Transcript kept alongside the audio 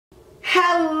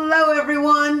Hello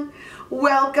everyone,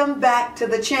 welcome back to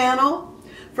the channel.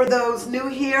 For those new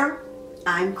here,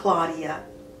 I'm Claudia.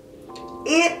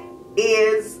 It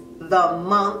is the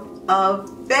month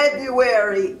of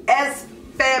February. Es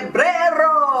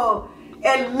febrero,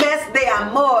 el mes de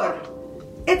amor.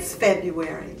 It's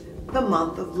February, the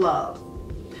month of love.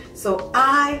 So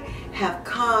I have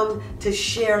come to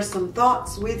share some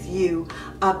thoughts with you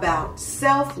about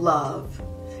self-love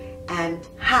and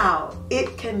how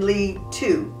it can lead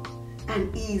to an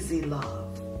easy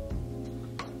love.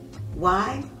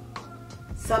 Why?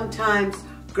 Sometimes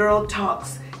girl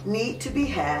talks need to be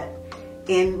had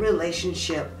in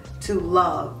relationship to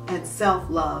love and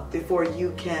self-love. Before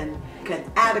you can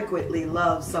adequately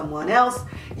love someone else,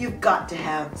 you've got to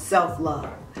have self-love.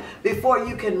 Before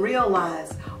you can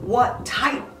realize what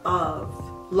type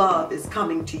of love is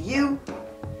coming to you,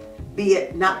 be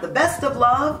it not the best of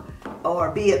love,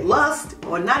 or be it lust,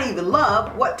 or not even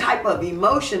love, what type of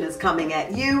emotion is coming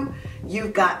at you,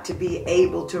 you've got to be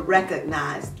able to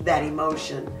recognize that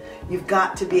emotion. You've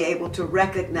got to be able to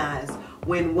recognize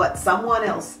when what someone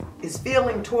else is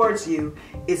feeling towards you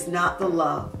is not the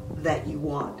love that you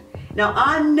want. Now,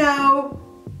 I know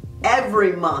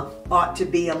every month ought to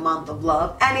be a month of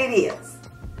love, and it is.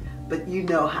 But you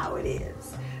know how it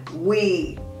is.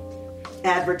 We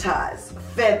advertise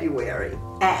February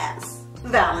as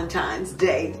Valentine's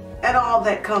Day and all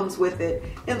that comes with it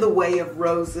in the way of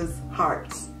roses,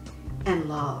 hearts, and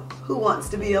love. Who wants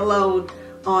to be alone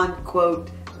on,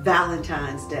 quote,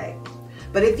 Valentine's Day?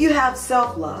 But if you have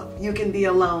self-love, you can be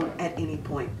alone at any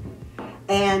point.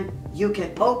 And you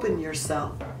can open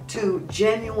yourself to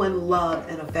genuine love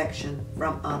and affection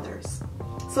from others.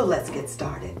 So let's get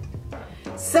started.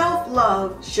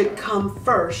 Self-love should come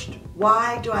first.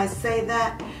 Why do I say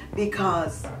that?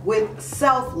 Because with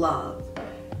self-love,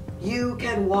 you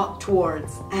can walk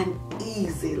towards an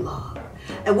easy love.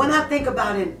 And when I think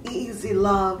about an easy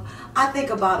love, I think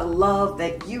about a love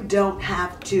that you don't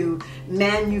have to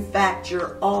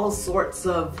manufacture all sorts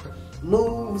of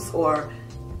moves or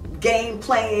game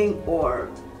playing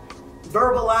or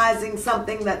verbalizing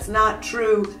something that's not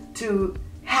true to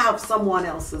have someone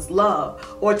else's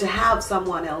love or to have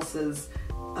someone else's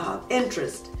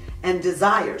interest and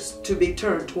desires to be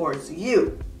turned towards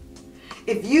you.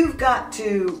 If you've got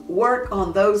to work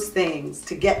on those things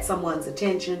to get someone's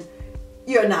attention,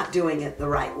 you're not doing it the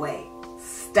right way.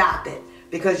 Stop it,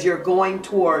 because you're going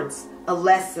towards a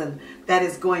lesson that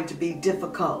is going to be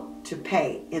difficult to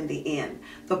pay in the end.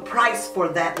 The price for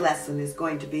that lesson is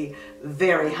going to be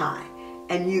very high.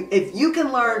 And if you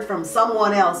can learn from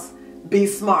someone else, be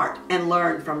smart and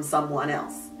learn from someone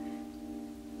else.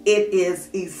 It is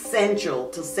essential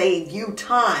to save you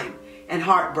time and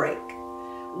heartbreak.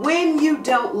 When you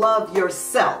don't love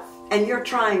yourself and you're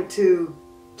trying to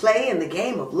play in the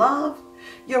game of love,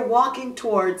 you're walking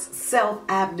towards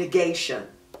self-abnegation.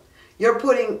 You're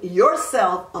putting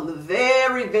yourself on the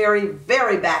very, very,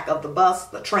 very back of the bus,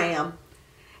 the tram,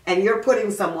 and you're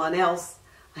putting someone else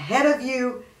ahead of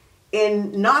you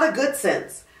in not a good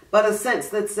sense, but a sense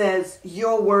that says,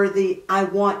 you're worthy, I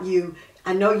want you,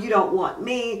 I know you don't want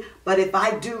me, but if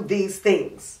I do these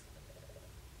things,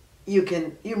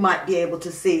 you might be able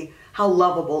to see how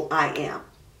lovable I am.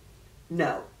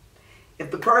 No.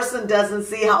 If the person doesn't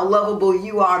see how lovable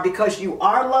you are because you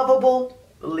are lovable,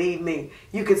 believe me,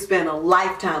 you could spend a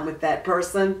lifetime with that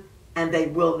person and they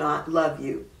will not love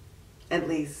you. At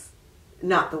least,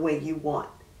 not the way you want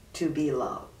to be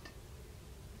loved.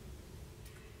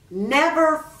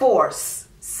 Never force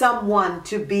someone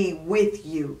to be with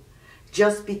you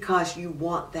just because you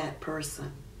want that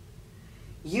person.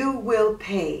 You will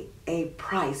pay a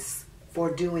price for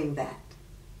doing that.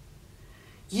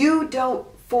 You don't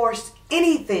force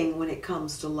anything when it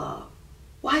comes to love.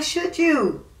 Why should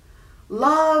you?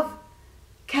 Love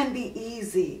can be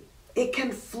easy. It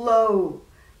can flow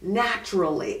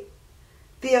naturally.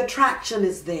 The attraction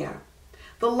is there.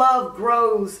 The love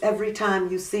grows every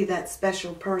time you see that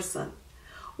special person.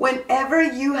 Whenever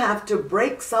you have to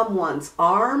break someone's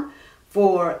arm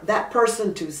for that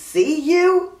person to see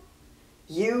you,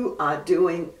 you are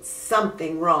doing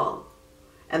something wrong.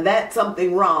 And that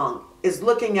something wrong is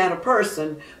looking at a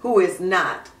person who is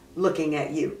not looking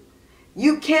at you.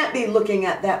 You can't be looking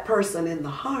at that person in the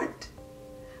heart.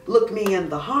 Look me in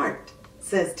the heart,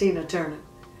 says Tina Turner.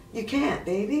 You can't,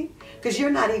 baby, because you're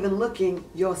not even looking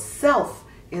yourself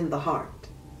in the heart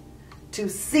to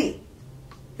see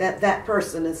that that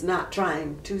person is not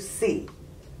trying to see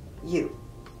you.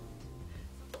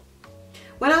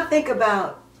 When I think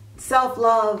about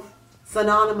self-love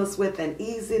synonymous with an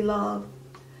easy love,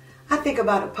 I think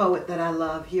about a poet that I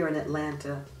love here in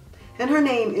Atlanta, and her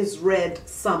name is Red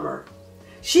Summer.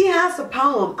 She has a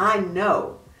poem, I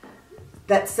know,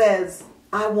 that says,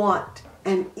 I want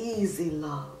an easy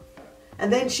love.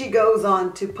 And then she goes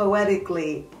on to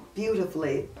poetically,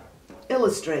 beautifully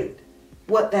illustrate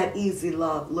what that easy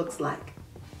love looks like.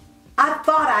 I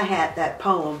thought I had that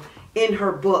poem in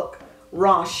her book,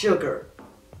 Raw Sugar.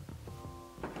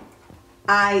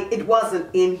 It wasn't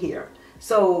in here.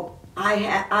 So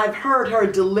I've heard her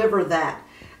deliver that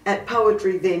at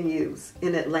poetry venues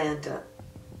in Atlanta.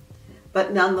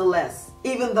 But nonetheless,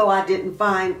 even though I didn't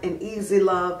find an easy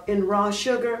love in Raw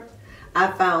Sugar,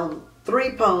 I found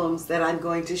 3 poems that I'm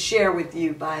going to share with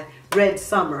you by Red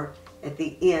Summer at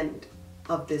the end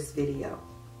of this video.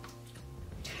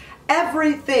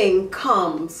 Everything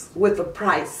comes with a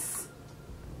price,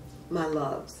 my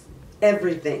loves.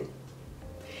 Everything.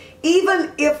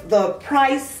 Even if the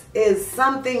price is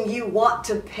something you want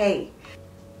to pay.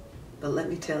 But let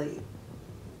me tell you,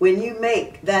 when you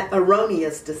make that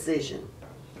erroneous decision,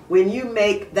 when you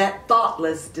make that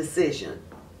thoughtless decision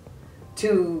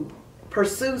to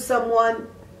pursue someone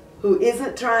who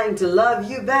isn't trying to love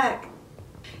you back,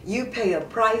 you pay a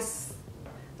price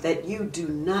that you do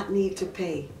not need to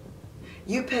pay.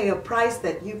 You pay a price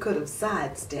that you could have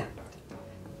sidestepped.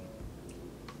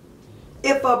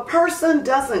 If a person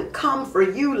doesn't come for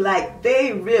you like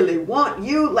they really want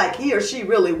you, like he or she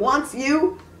really wants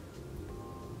you,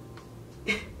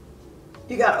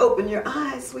 you got to open your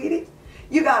eyes, sweetie.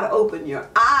 You got to open your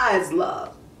eyes,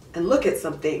 love, and look at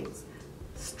some things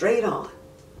straight on.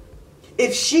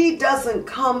 If she doesn't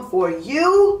come for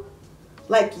you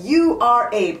like you are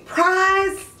a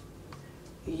prize,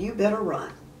 you better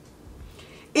run.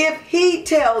 If he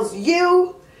tells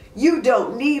you, you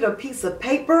don't need a piece of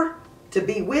paper to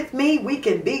be with me, we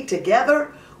can be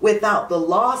together without the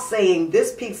law saying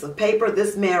this piece of paper,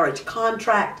 this marriage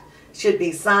contract should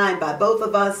be signed by both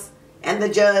of us and the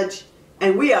judge,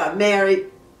 and we are married,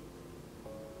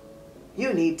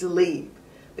 you need to leave,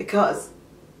 because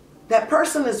that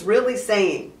person is really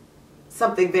saying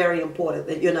something very important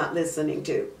that you're not listening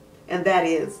to. And that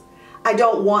is, I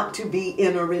don't want to be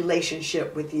in a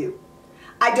relationship with you.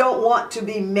 I don't want to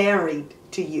be married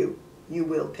to you. You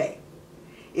will pay.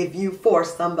 If you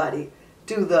force somebody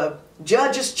to the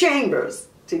judge's chambers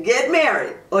to get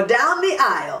married or down the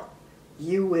aisle,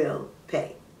 you will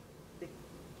pay.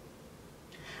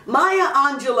 Maya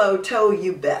Angelou told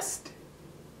you best.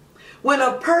 When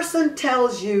a person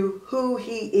tells you who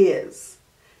he is,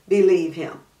 believe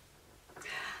him.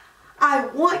 I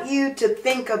want you to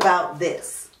think about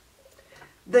this.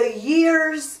 The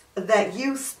years that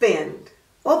you spend,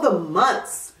 or the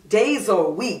months, days,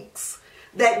 or weeks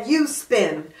that you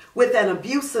spend with an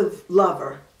abusive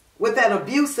lover, with an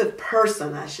abusive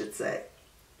person, I should say,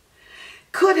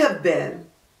 could have been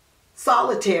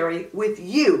solitary with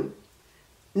you,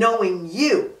 knowing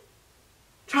you,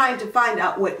 trying to find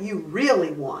out what you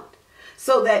really want,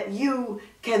 so that you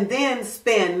can then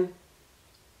spend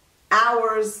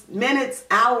hours, minutes,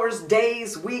 hours,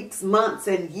 days, weeks, months,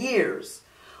 and years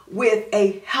with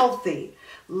a healthy,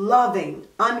 loving,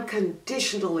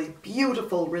 unconditionally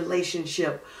beautiful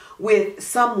relationship with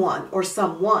someone or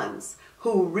someones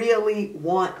who really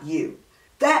want you.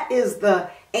 That is the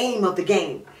aim of the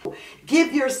game.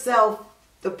 Give yourself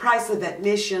the price of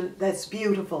admission that's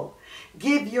beautiful.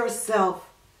 Give yourself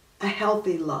a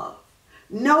healthy love.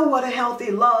 Know what a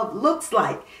healthy love looks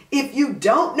like. If you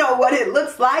don't know what it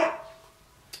looks like,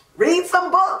 read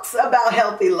some books about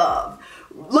healthy love.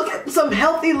 Look at some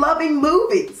healthy loving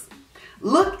movies.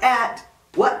 Look at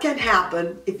what can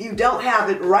happen if you don't have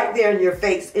it right there in your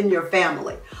face in your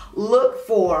family. Look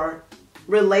for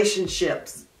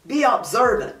relationships. Be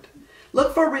observant.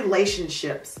 Look for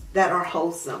relationships that are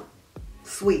wholesome,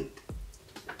 sweet.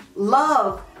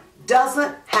 Love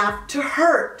doesn't have to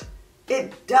hurt.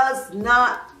 It does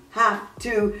not have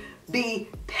to be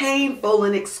painful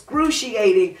and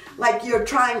excruciating, like you're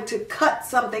trying to cut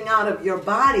something out of your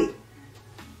body.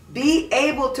 Be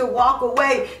able to walk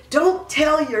away. Don't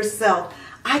tell yourself,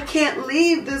 I can't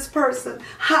leave this person.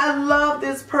 I love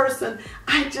this person.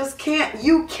 I just can't.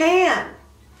 You can.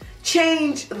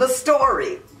 Change the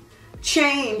story.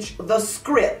 Change the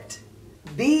script.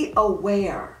 Be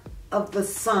aware of the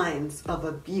signs of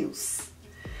abuse.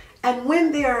 And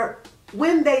when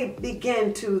they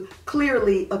begin to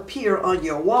clearly appear on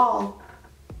your wall,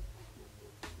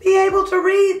 be able to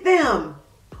read them.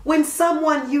 When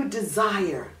someone you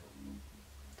desire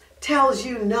tells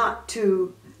you not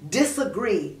to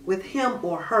disagree with him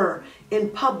or her in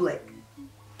public,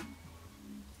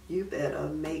 you better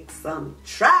make some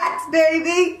tracks,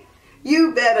 baby.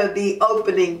 You better be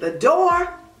opening the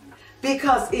door,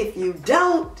 because if you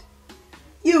don't,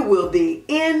 you will be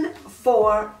in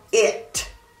for it.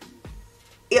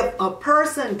 If a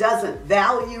person doesn't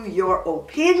value your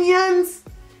opinions,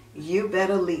 you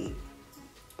better leave.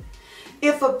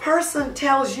 If a person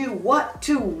tells you what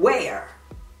to wear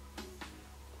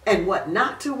and what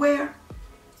not to wear,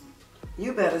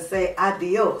 you better say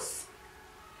adios.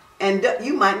 And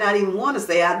you might not even want to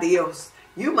say adios.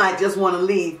 You might just want to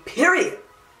leave, period.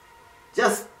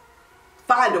 Just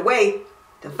find a way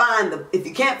to if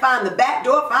you can't find the back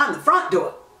door, find the front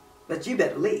door. But you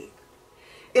better leave.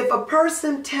 If a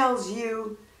person tells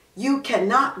you you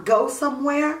cannot go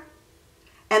somewhere,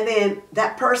 and then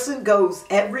that person goes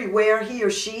everywhere he or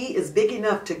she is big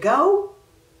enough to go,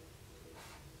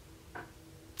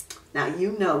 now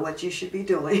you know what you should be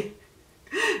doing.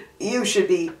 You should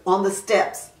be on the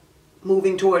steps,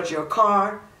 moving towards your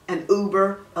car, an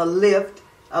Uber, a Lyft,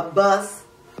 a bus,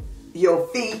 your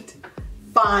feet.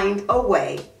 Find a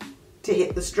way to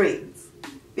hit the streets,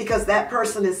 because that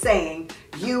person is saying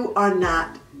you are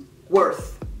not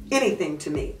worth anything to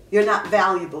me. You're not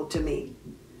valuable to me.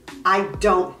 I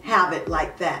don't have it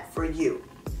like that for you.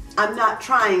 I'm not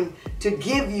trying to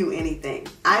give you anything.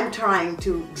 I'm trying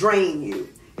to drain you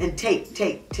and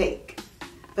take.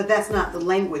 But that's not the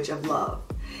language of love.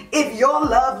 If your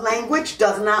love language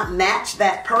does not match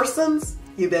that person's,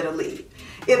 you better leave.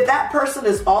 If that person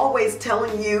is always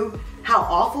telling you how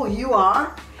awful you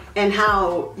are and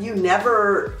how you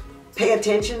never pay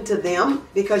attention to them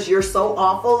because you're so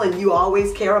awful and you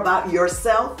always care about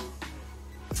yourself,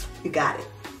 you got it.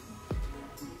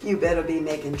 You better be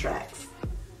making tracks.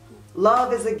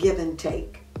 Love is a give and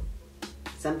take.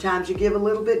 Sometimes you give a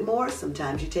little bit more,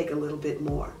 sometimes you take a little bit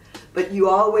more, but you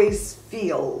always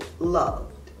feel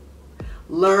loved.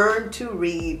 Learn to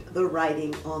read the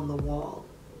writing on the wall.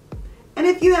 And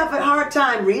if you have a hard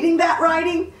time reading that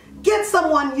writing, get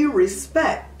someone you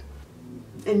respect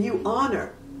and you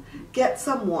honor. Get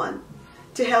someone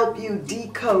to help you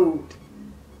decode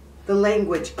the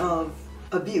language of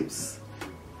abuse.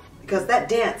 Because that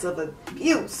dance of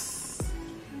abuse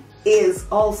is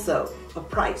also a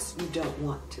price you don't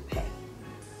want to pay.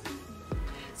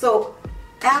 So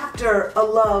after a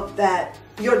love that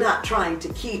you're not trying to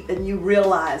keep and you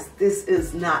realize this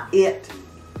is not it,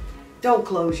 don't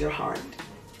close your heart.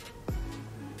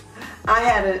 I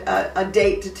had a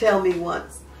date to tell me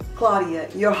once, Claudia,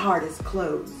 your heart is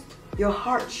closed. Your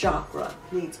heart chakra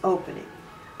needs opening.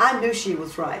 I knew she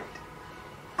was right.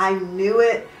 I knew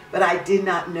it, but I did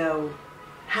not know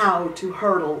how to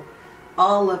hurdle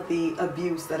all of the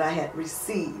abuse that I had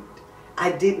received.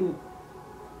 I didn't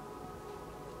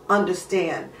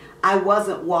understand. I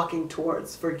wasn't walking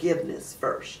towards forgiveness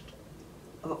first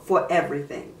for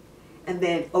everything, and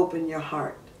then open your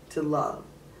heart to love.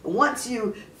 Once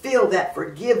you feel that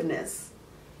forgiveness,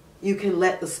 you can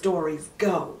let the stories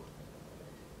go.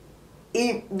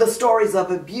 The stories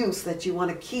of abuse that you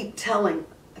want to keep telling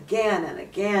again and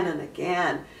again and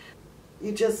again,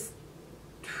 you just,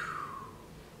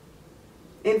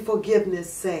 in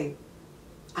forgiveness, say,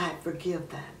 I forgive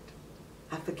that.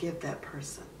 I forgive that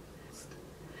person.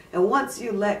 And once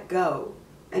you let go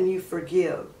and you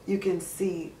forgive, you can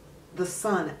see the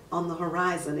sun on the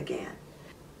horizon again.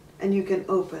 And you can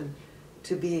open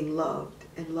to being loved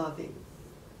and loving.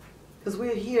 Because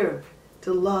we're here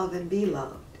to love and be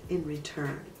loved in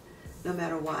return, no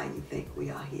matter why you think we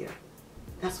are here.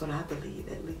 That's what I believe,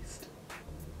 at least.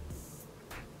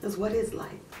 Because what is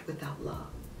life without love?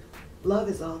 Love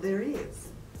is all there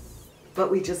is.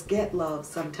 But we just get love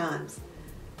sometimes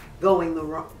going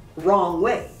the wrong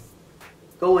way,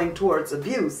 going towards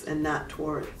abuse and not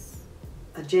towards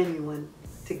a genuine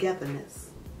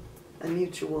togetherness, a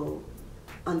mutual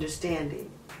understanding,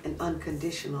 and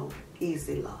unconditional,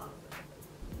 easy love.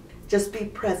 Just be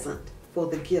present for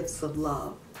the gifts of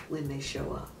love when they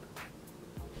show up.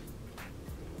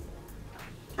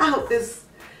 I hope this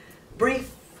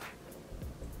brief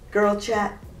girl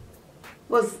chat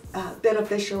was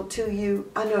beneficial to you.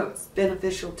 I know it's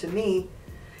beneficial to me,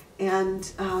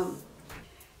 and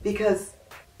because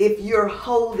if you're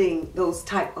holding those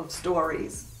type of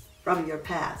stories from your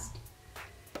past,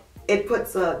 it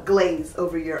puts a glaze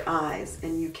over your eyes,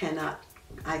 and you cannot,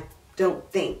 I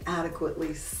don't think,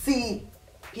 adequately see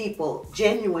people,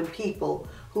 genuine people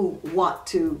who want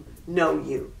to know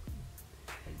you.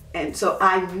 And so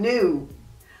I knew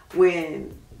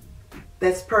when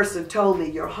this person told me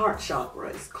your heart chakra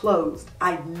is closed,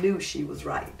 I knew she was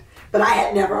right. But I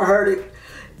had never heard it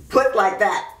put like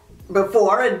that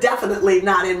before, and definitely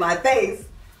not in my face.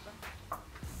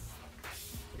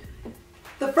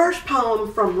 The first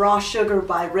poem from Raw Sugar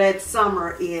by Red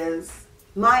Summer is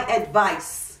my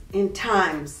advice in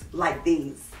times like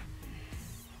these.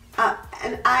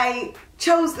 And I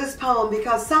chose this poem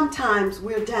because sometimes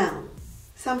we're down.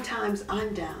 Sometimes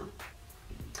I'm down.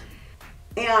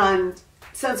 And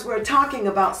since we're talking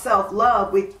about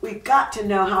self-love, we've got to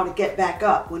know how to get back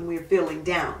up when we're feeling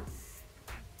down.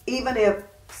 Even if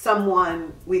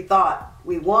someone we thought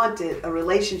we wanted a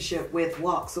relationship with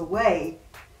walks away,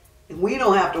 and we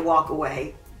don't have to walk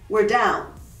away, we're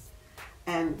down.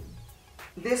 And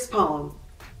this poem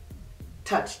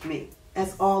touched me,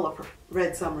 as all of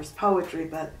Red Summer's poetry,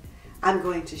 but I'm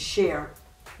going to share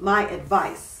my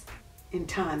advice in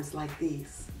times like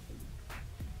these.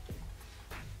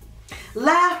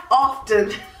 Laugh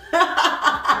often.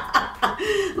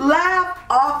 Laugh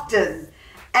often,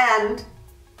 and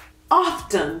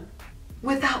often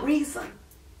without reason.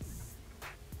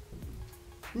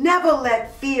 Never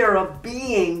let fear of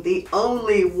being the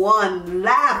only one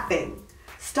laughing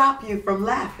stop you from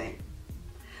laughing.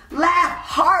 Laugh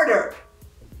harder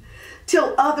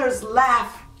till others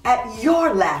laugh at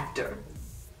your laughter,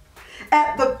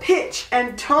 at the pitch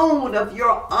and tone of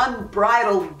your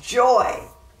unbridled joy,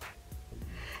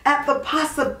 at the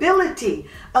possibility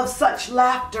of such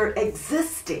laughter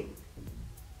existing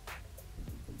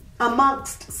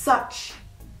amongst such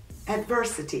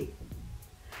adversity,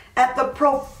 at the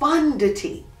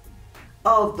profundity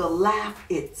of the laugh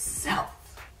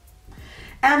itself,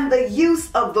 and the use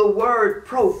of the word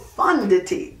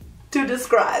profundity to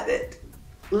describe it.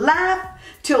 Laugh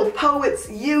till poets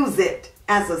use it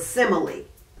as a simile,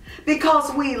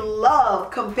 because we love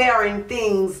comparing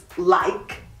things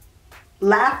like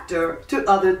laughter to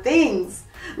other things.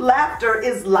 Laughter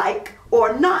is like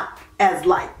or not as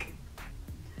like.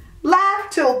 Laugh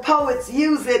till poets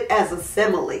use it as a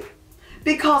simile,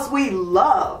 because we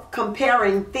love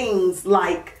comparing things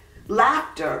like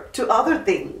laughter to other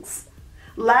things.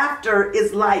 Laughter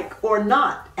is like or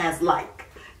not as like,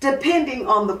 depending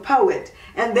on the poet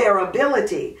and their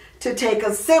ability to take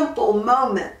a simple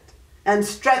moment and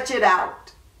stretch it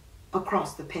out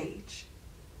across the page.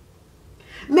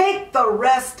 Make the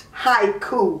rest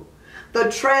haiku,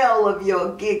 the trail of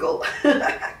your giggle,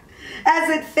 as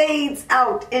it fades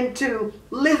out into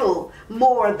little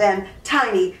more than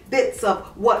tiny bits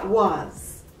of what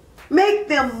was. Make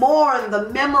them mourn the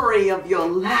memory of your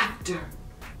laughter.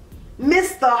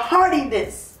 Miss the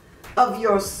heartiness of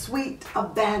your sweet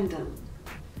abandon.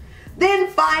 Then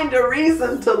find a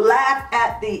reason to laugh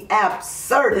at the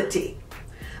absurdity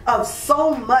of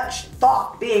so much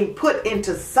thought being put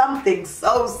into something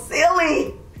so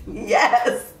silly.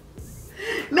 Yes.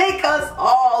 Make us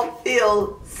all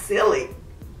feel silly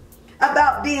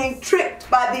about being tricked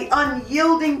by the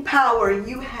unyielding power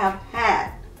you have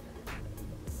had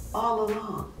all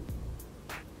along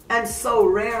and so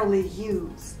rarely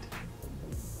used.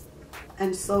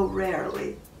 And so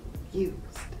rarely used.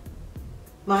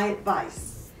 My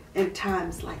advice in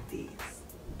times like these.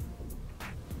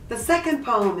 The second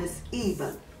poem is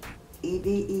Even,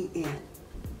 E-V-E-N,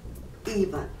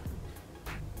 even.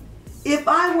 If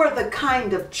I were the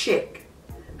kind of chick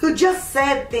who just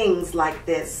said things like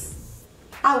this,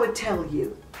 I would tell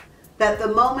you that the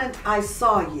moment I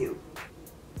saw you,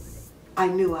 I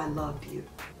knew I loved you.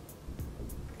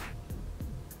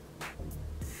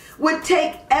 Would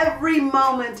take every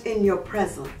moment in your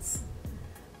presence,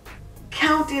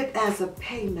 count it as a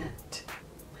payment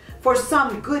for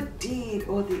some good deed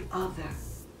or the other.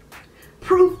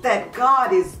 Proof that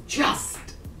God is just,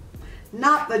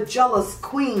 not the jealous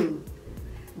queen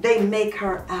they make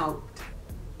her out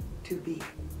to be.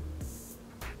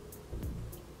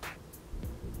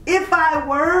 If I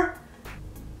were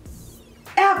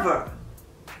ever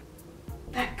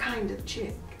that kind of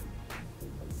chick,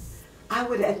 I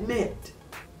would admit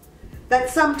that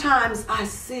sometimes I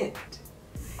sit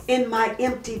in my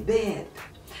empty bed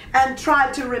and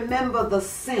try to remember the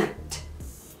scent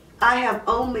I have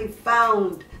only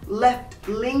found left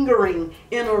lingering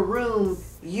in a room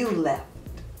you left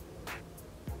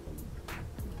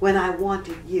when I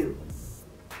wanted you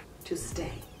to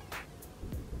stay.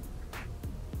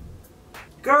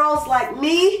 Girls like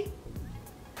me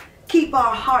keep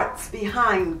our hearts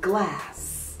behind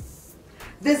glass,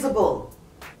 visible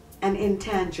and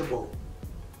intangible,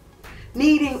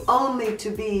 needing only to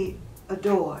be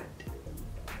adored.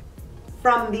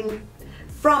 From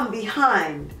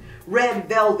behind red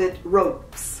velvet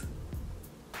ropes,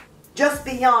 just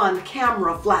beyond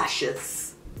camera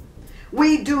flashes,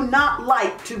 we do not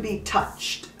like to be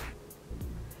touched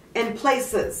in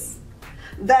places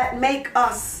that make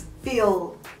us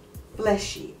feel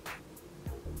fleshy.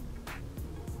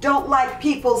 Don't like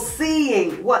people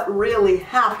seeing what really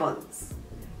happens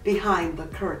behind the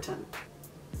curtain.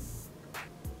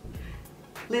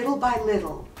 Little by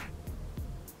little,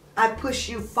 I push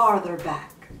you farther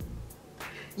back.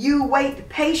 You wait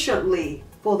patiently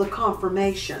for the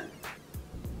confirmation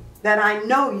that I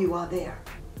know you are there.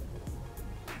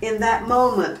 In that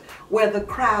moment where the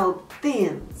crowd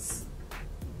thins,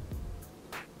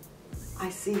 I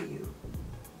see you.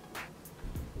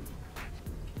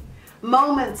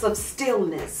 Moments of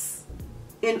stillness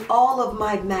in all of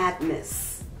my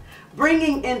madness,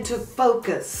 bringing into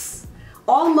focus,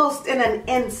 almost in an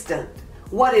instant,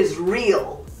 what is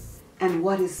real and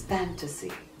what is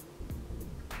fantasy.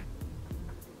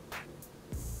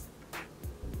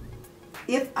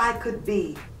 If I could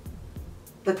be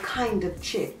the kind of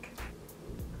chick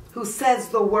who says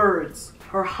the words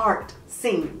her heart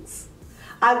sings,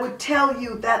 I would tell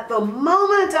you that the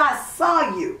moment I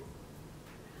saw you,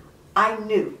 I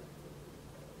knew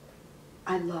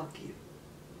I loved you.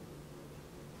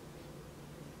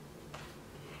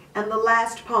 And the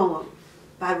last poem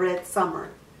by Red Summer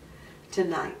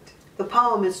tonight. The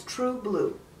poem is True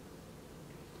Blue,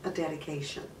 a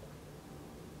dedication.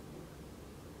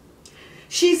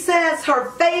 She says her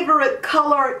favorite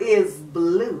color is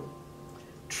blue,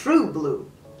 true blue,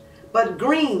 but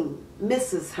green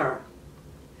misses her,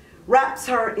 wraps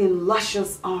her in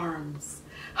luscious arms,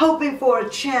 hoping for a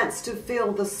chance to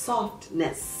feel the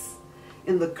softness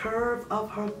in the curve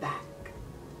of her back.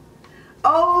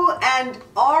 Oh, and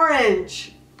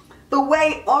orange, the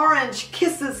way orange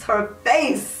kisses her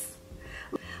face,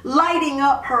 lighting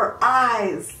up her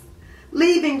eyes,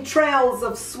 leaving trails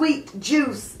of sweet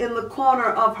juice in the corner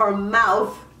of her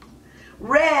mouth.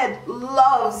 Red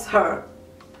loves her,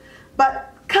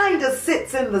 but kinda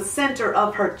sits in the center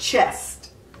of her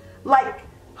chest, like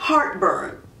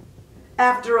heartburn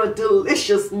after a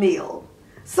delicious meal.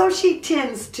 So she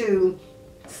tends to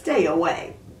stay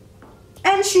away.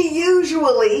 And she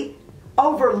usually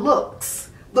overlooks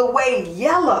the way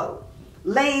yellow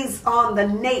lays on the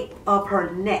nape of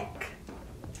her neck,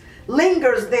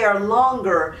 lingers there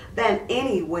longer than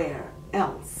anywhere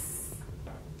else.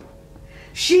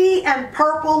 She and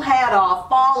purple had a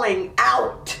falling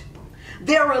out.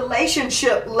 Their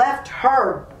relationship left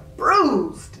her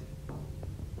bruised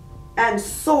and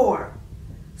sore,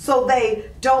 so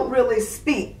they don't really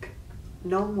speak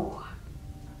no more.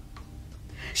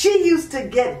 She used to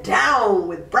get down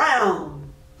with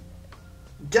brown,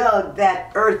 dug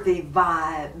that earthy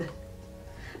vibe.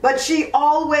 But she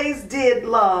always did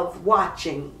love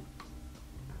watching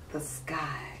the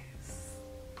skies.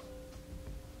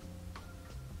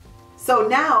 So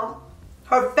now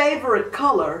her favorite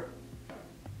color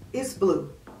is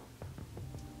blue,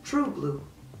 true blue.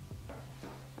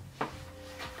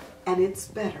 And it's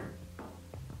better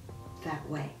that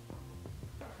way.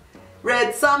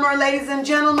 Red Summer, ladies and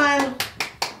gentlemen.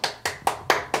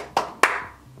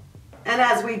 And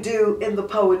as we do in the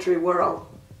poetry world,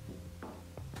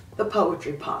 the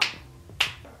poetry pop.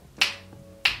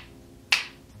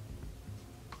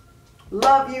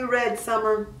 Love you, Red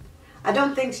Summer. I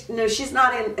don't think, no, she's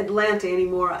not in Atlanta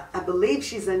anymore. I believe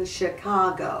she's in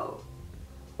Chicago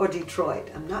or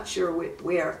Detroit. I'm not sure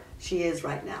where she is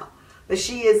right now. But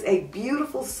she is a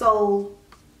beautiful soul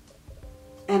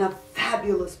and a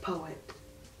fabulous poet.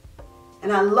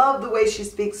 And I love the way she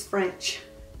speaks French.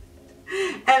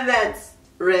 And that's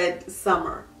Red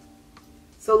Summer.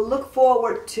 So look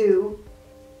forward to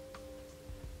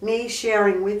me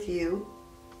sharing with you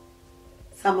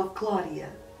some of Claudia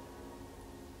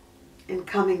in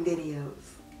coming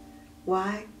videos.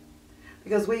 Why?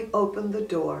 Because we've opened the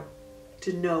door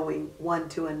to knowing one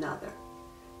to another.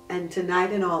 And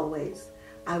tonight and always,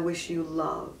 I wish you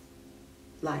love,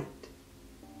 light,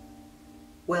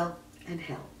 wealth, and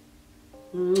health.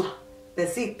 Mwah.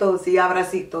 Besitos y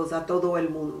abracitos a todo el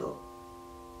mundo.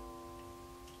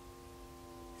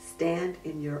 Stand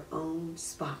in your own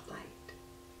spotlight,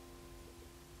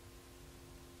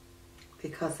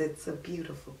 because it's a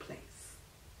beautiful place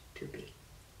to be.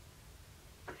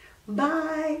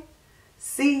 Bye.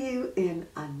 See you in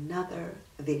another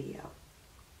video.